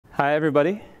Hi,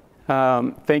 everybody.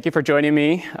 Thank you for joining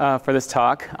me for this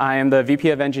talk. I am the VP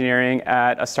of Engineering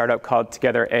at a startup called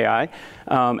Together AI.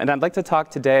 And I'd like to talk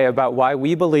today about why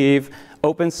we believe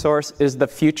open source is the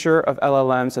future of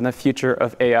LLMs and the future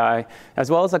of AI, as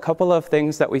well as a couple of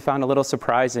things that we found a little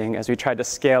surprising as we tried to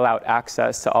scale out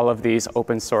access to all of these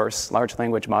open source large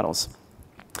language models.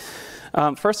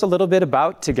 First, a little bit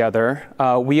about Together.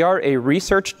 We are a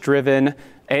research-driven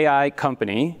AI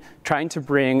company trying to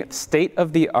bring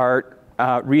state-of-the-art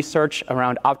research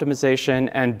around optimization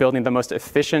and building the most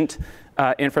efficient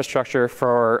infrastructure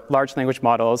for large language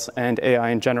models and AI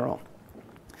in general.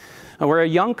 We're a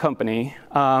young company,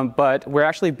 but we're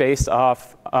actually based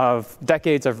off of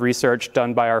decades of research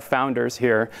done by our founders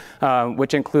here,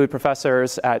 which include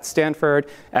professors at Stanford,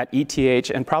 at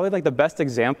ETH, and probably like the best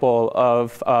example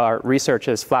of research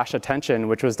is flash attention,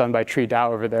 which was done by Tri Dao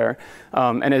over there,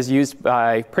 and is used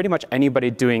by pretty much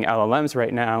anybody doing LLMs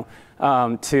right now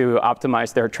to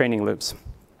optimize their training loops.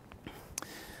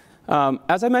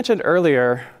 As I mentioned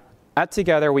earlier, at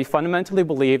Together, we fundamentally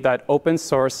believe that open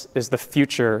source is the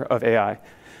future of AI.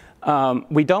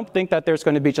 We don't think that there's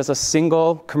going to be just a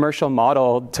single commercial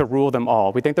model to rule them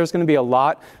all. We think there's going to be a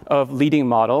lot of leading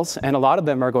models, and a lot of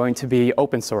them are going to be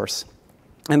open source.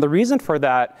 And the reason for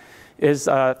that is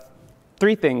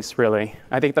three things, really.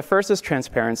 I think the first is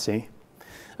transparency.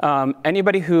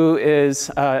 Anybody who is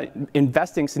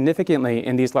investing significantly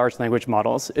in these large language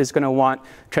models is going to want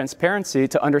transparency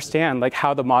to understand like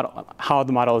how the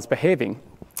model is behaving.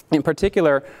 In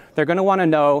particular, they're going to want to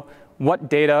know what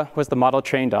data was the model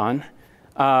trained on,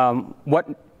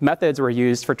 what methods were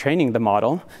used for training the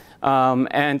model,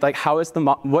 and like how is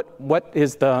what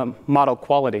is the model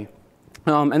quality.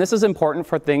 And this is important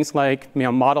for things like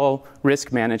model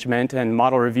risk management and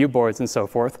model review boards and so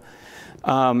forth.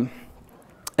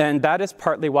 And that is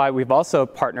partly why we've also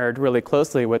partnered really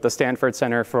closely with the Stanford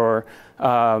Center for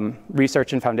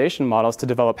Research and Foundation Models to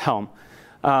develop Helm.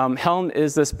 Helm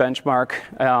is this benchmark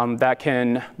that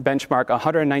can benchmark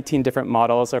 119 different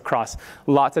models across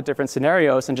lots of different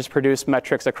scenarios and just produce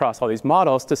metrics across all these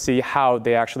models to see how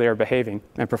they actually are behaving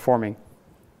and performing.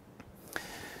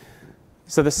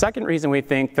 So the second reason we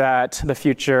think that the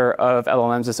future of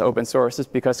LLMs is open source is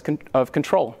because of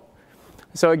control.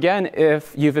 So again,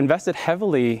 if you've invested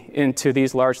heavily into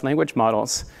these large language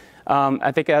models, I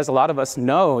think as a lot of us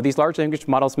know, these large language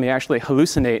models may actually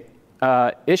hallucinate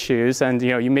issues, and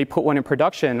you may put one in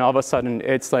production, and all of a sudden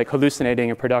it's like hallucinating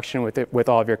in production with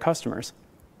all of your customers.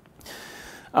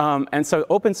 And so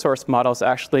open source models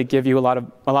actually give you a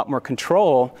lot more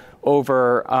control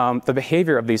over the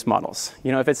behavior of these models.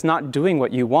 If it's not doing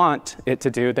what you want it to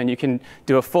do, then you can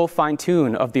do a full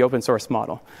fine-tune of the open source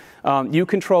model. You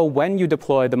control when you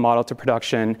deploy the model to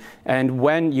production and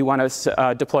when you want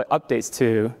to deploy updates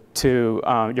to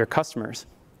your customers.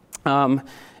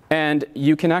 And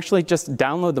you can actually just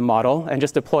download the model and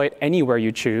just deploy it anywhere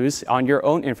you choose on your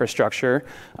own infrastructure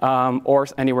or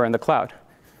anywhere in the cloud.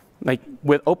 Like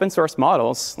with open source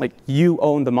models, like you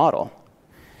own the model.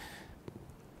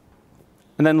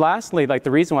 And then lastly, like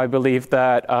the reason why I believe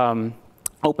that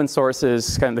open source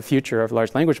is kind of the future of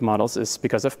large language models is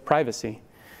because of privacy.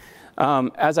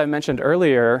 As I mentioned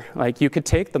earlier, like you could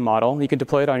take the model, you can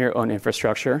deploy it on your own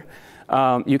infrastructure.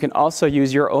 You can also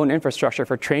use your own infrastructure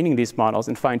for training these models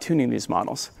and fine-tuning these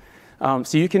models.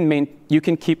 So you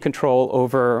can keep control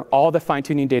over all the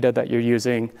fine-tuning data that you're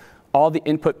using, all the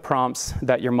input prompts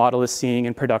that your model is seeing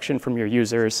in production from your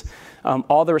users,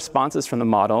 all the responses from the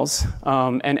models,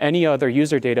 and any other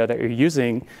user data that you're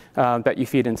using that you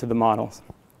feed into the models.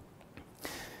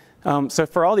 So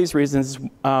for all these reasons,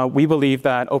 we believe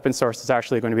that open source is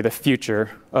actually going to be the future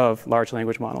of large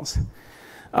language models.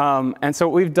 And so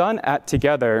what we've done at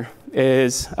Together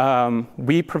is one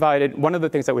of the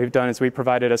things that we've done is we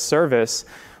provided a service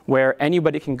where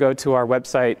anybody can go to our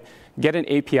website, get an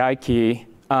API key,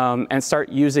 and start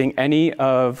using any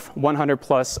of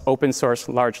 100+ open source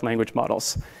large language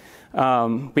models.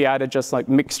 We added just like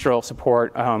Mixtral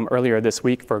support earlier this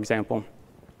week, for example.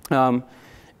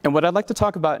 And what I'd like to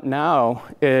talk about now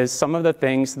is some of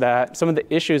the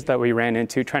issues that we ran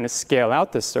into trying to scale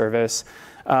out this service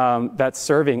that's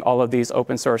serving all of these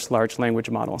open source large language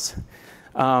models.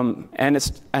 And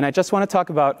I just want to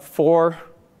talk about four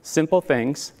simple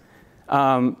things,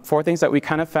 four things that we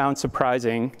kind of found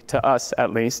surprising to us,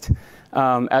 at least,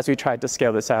 as we tried to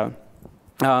scale this out.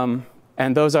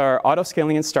 And those are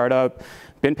auto-scaling in startup,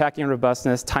 bin packing and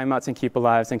robustness, timeouts and keep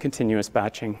alives, and continuous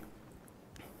batching.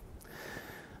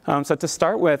 So to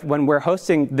start with, when we're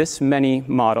hosting this many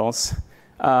models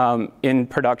in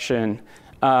production,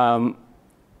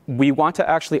 we want to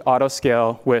actually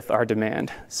auto-scale with our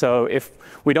demand. So if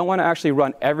we don't want to actually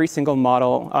run every single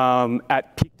model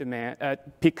at peak demand,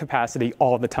 at peak capacity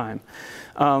all the time.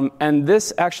 And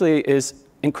this actually is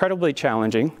incredibly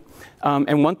challenging.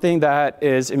 And one thing that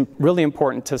is really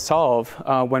important to solve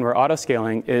when we're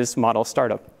auto-scaling is model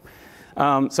startup.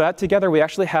 So at Together, we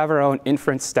actually have our own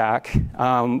inference stack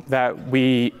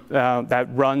that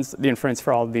runs the inference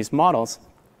for all of these models.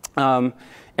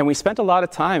 And we spent a lot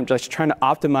of time just trying to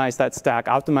optimize that stack,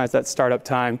 optimize that startup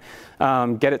time,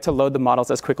 get it to load the models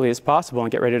as quickly as possible,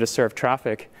 and get ready to serve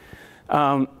traffic.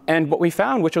 And what we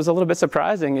found, which was a little bit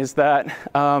surprising, is that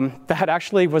that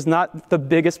actually was not the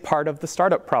biggest part of the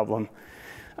startup problem.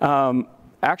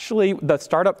 Actually, the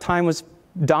startup time was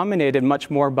dominated much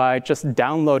more by just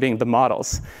downloading the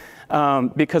models.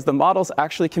 Because the models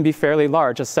actually can be fairly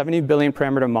large. A 70 billion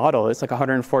parameter model is like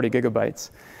 140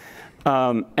 gigabytes.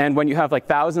 And when you have like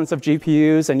thousands of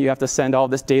GPUs and you have to send all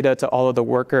this data to all of the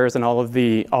workers and all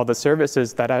the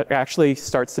services, that actually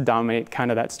starts to dominate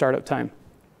kind of that startup time.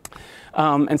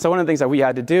 And so one of the things that we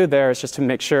had to do there is just to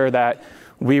make sure that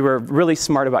we were really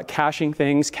smart about caching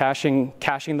things, caching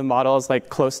the models like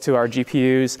close to our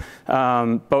GPUs,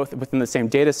 both within the same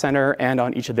data center and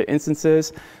on each of the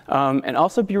instances. And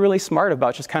also be really smart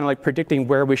about just kind of like predicting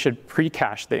where we should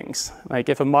pre-cache things. Like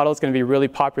if a model is going to be really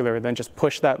popular, then just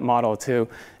push that model to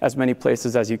as many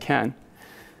places as you can.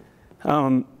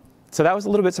 So that was a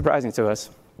little bit surprising to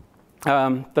us.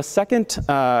 The second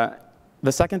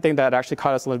thing that actually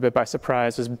caught us a little bit by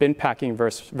surprise was bin packing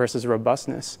versus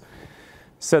robustness.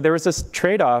 So there was this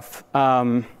trade-off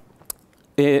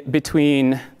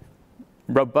between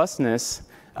robustness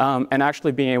and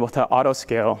actually being able to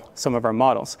auto-scale some of our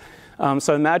models.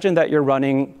 So imagine that you're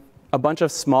running a bunch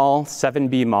of small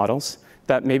 7B models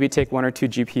that maybe take 1 or 2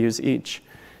 GPUs each.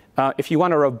 If you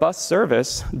want a robust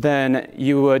service, then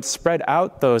you would spread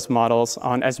out those models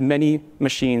on as many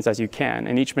machines as you can,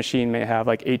 and each machine may have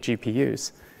like 8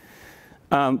 GPUs.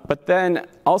 But then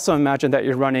also imagine that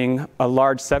you're running a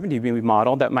large 70B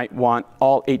model that might want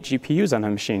all 8 GPUs on a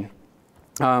machine.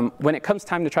 When it comes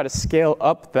time to try to scale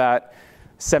up that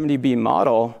 70B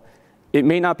model, it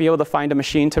may not be able to find a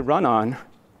machine to run on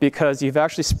because you've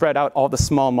actually spread out all the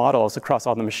small models across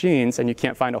all the machines, and you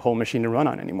can't find a whole machine to run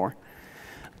on anymore.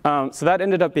 So that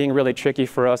ended up being really tricky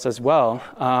for us as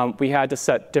well. We had to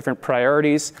set different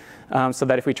priorities so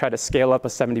that if we try to scale up a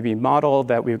 70B model,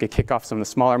 that we would kick off some of the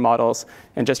smaller models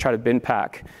and just try to bin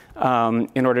pack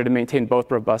in order to maintain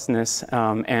both robustness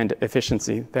and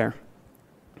efficiency there.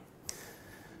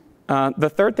 The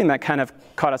third thing that kind of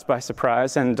caught us by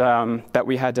surprise and that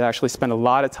we had to actually spend a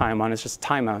lot of time on is just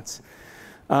timeouts.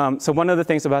 So one of the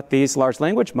things about these large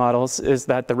language models is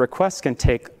that the requests can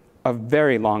take a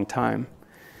very long time.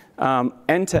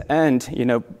 End to end, you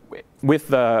know, with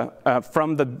the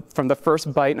from the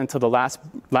first byte until the last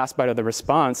byte of the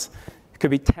response, it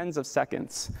could be tens of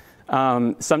seconds,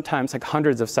 sometimes like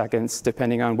hundreds of seconds,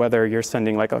 depending on whether you're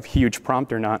sending like a huge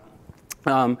prompt or not.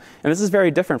 And this is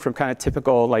very different from kind of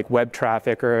typical like web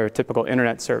traffic or typical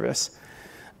internet service.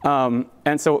 And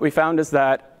so what we found is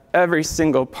that every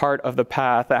single part of the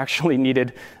path actually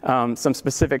needed some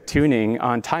specific tuning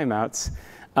on timeouts.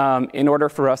 In order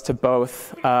for us to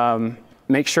both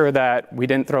make sure that we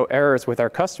didn't throw errors with our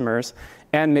customers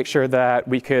and make sure that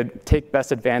we could take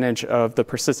best advantage of the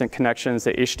persistent connections,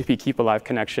 the HTTP keep alive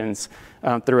connections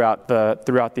throughout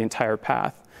the entire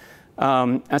path.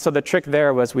 And so the trick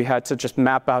there was we had to just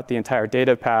map out the entire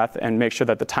data path and make sure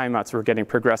that the timeouts were getting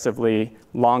progressively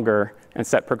longer and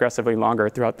set progressively longer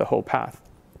throughout the whole path.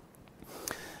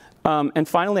 And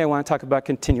finally, I want to talk about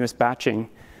continuous batching.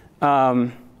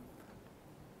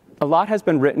 A lot has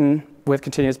been written with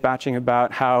continuous batching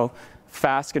about how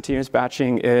fast continuous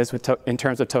batching is in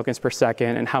terms of tokens per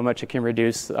second and how much it can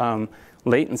reduce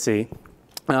latency.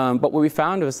 But what we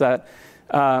found was that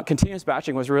continuous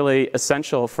batching was really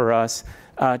essential for us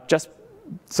just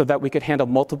so that we could handle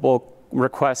multiple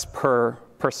requests per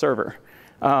server.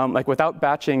 Like without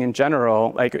batching in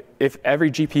general, like if every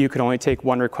GPU could only take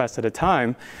 1 request at a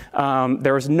time,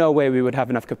 there was no way we would have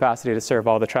enough capacity to serve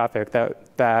all the traffic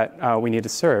that we need to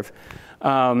serve.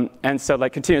 And so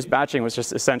like continuous batching was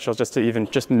just essential just to even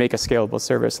just make a scalable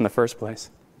service in the first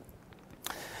place.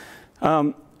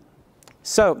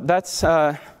 So that's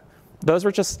those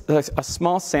were just a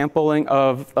small sampling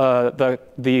of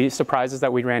the surprises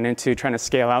that we ran into trying to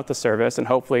scale out the service, and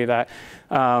hopefully that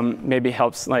maybe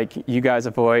helps like you guys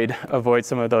avoid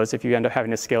some of those if you end up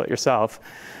having to scale it yourself.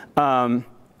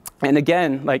 And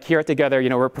again, like here at Together,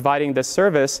 we're providing this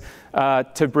service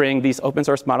to bring these open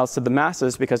source models to the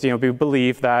masses because we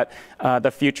believe that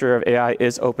the future of AI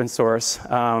is open source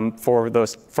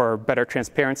for better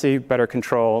transparency, better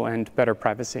control, and better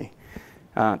privacy.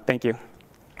 Thank you.